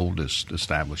one of the oldest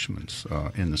establishments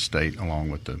in the state,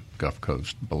 along with the Gulf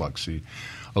Coast, Biloxi,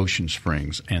 Ocean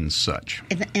Springs, and such.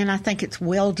 And I think it's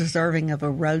well deserving of a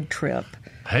road trip.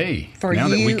 Hey, for now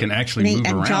you, that we can actually me, move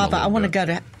and around Java, I want to bit.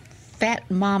 go to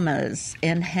Fat Mama's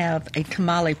and have a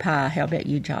tamale pie. How about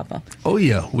you, Java? Oh,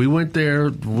 yeah. We went there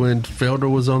when Felder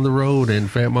was on the road, and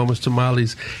Fat Mama's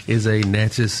Tamales is a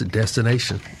Natchez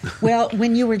destination. Well,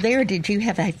 when you were there, did you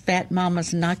have a Fat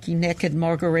Mama's Knock You Naked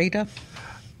margarita?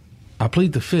 I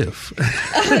plead the fifth.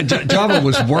 Java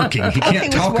was working. He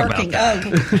can't talk about that.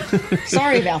 Oh,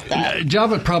 sorry about that.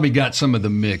 Java probably got some of the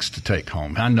mix to take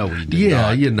home. I know he did. Yeah,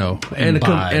 not. you know, and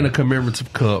a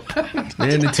commemorative cup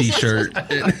and a T-shirt.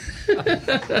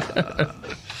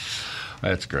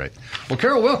 That's great. Well,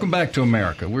 Carol, welcome back to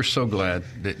America. We're so glad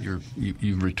that you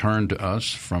returned to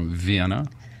us from Vienna.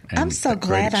 I'm so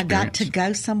glad I got to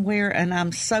go somewhere, and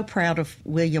I'm so proud of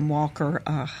William Walker.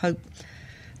 I hope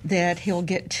that he'll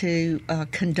get to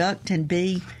conduct and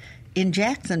be in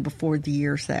Jackson before the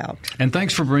year's out. And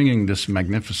thanks for bringing this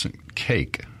magnificent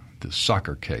cake, the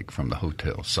soccer cake from the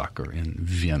Hotel Soccer in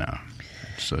Vienna.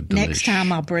 So next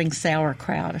time I'll bring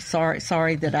sauerkraut.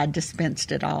 Sorry that I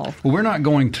dispensed it all. Well, we're not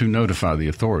going to notify the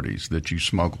authorities that you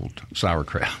smuggled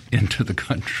sauerkraut into the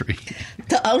country.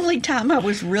 The only time I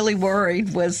was really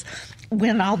worried was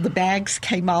when all the bags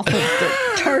came off of the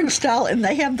turnstile and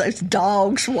they have those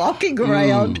dogs walking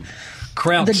around. Ooh,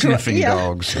 kraut-sniffing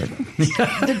dogs.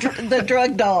 The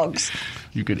drug dogs.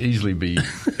 You could easily be.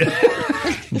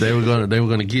 They were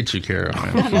going to get you, Carol.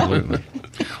 Absolutely.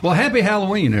 Well, happy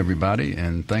Halloween, everybody,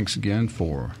 and thanks again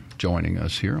for joining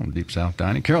us here on Deep South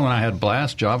Dining. Carol and I had a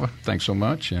blast. Java, thanks so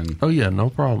much. And oh yeah, no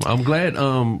problem. I'm glad,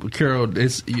 Carol.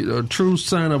 It's a true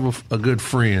sign of a good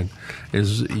friend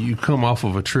is you come off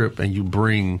of a trip and you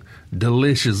bring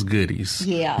delicious goodies.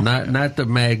 Yeah, not the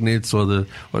magnets or the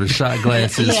shot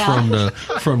glasses from the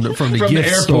gift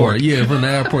the store. Yeah, from the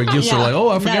airport gift store. Like, oh,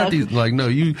 I forgot these. Like, no,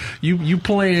 you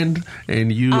planned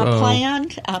and you.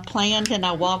 I planned, and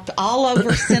I walked all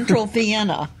over Central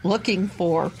Vienna looking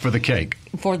for the cake.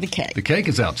 For the cake. The cake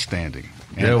is outstanding.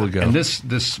 And, there we go. And this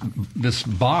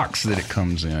box that it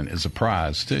comes in is a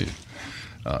prize, too.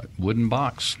 Wooden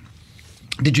box.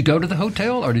 Did you go to the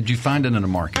hotel, or did you find it in a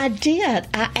market? I did.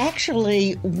 I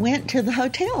actually went to the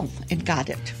hotel and got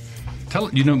it.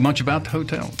 You know much about the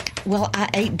hotel? Well, I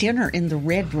ate dinner in the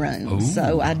Red Room,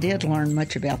 so I did learn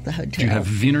much about the hotel. Did you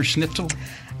have Wiener Schnitzel?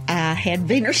 I had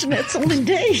Wiener Schnitzel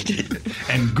indeed.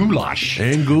 And goulash.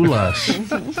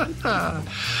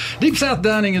 Deep South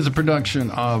Dining is a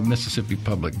production of Mississippi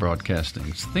Public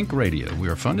Broadcasting's Think Radio. We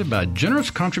are funded by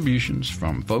generous contributions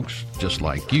from folks just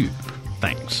like you.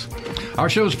 Thanks. Our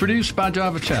show is produced by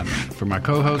Java Chapman. For my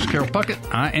co-host, Carol Puckett,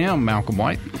 I am Malcolm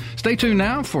White. Stay tuned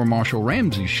now for Marshall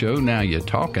Ramsey's show, Now You're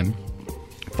Talking,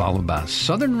 followed by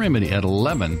Southern Remedy at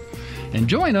 11. And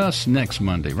join us next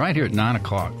Monday right here at 9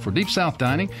 o'clock for Deep South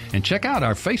Dining. And check out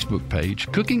our Facebook page,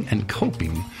 Cooking and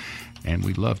Coping. And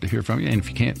we'd love to hear from you. And if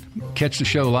you can't catch the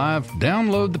show live,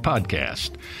 download the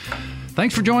podcast.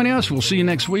 Thanks for joining us. We'll see you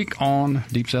next week on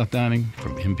Deep South Dining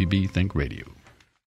from MPB Think Radio.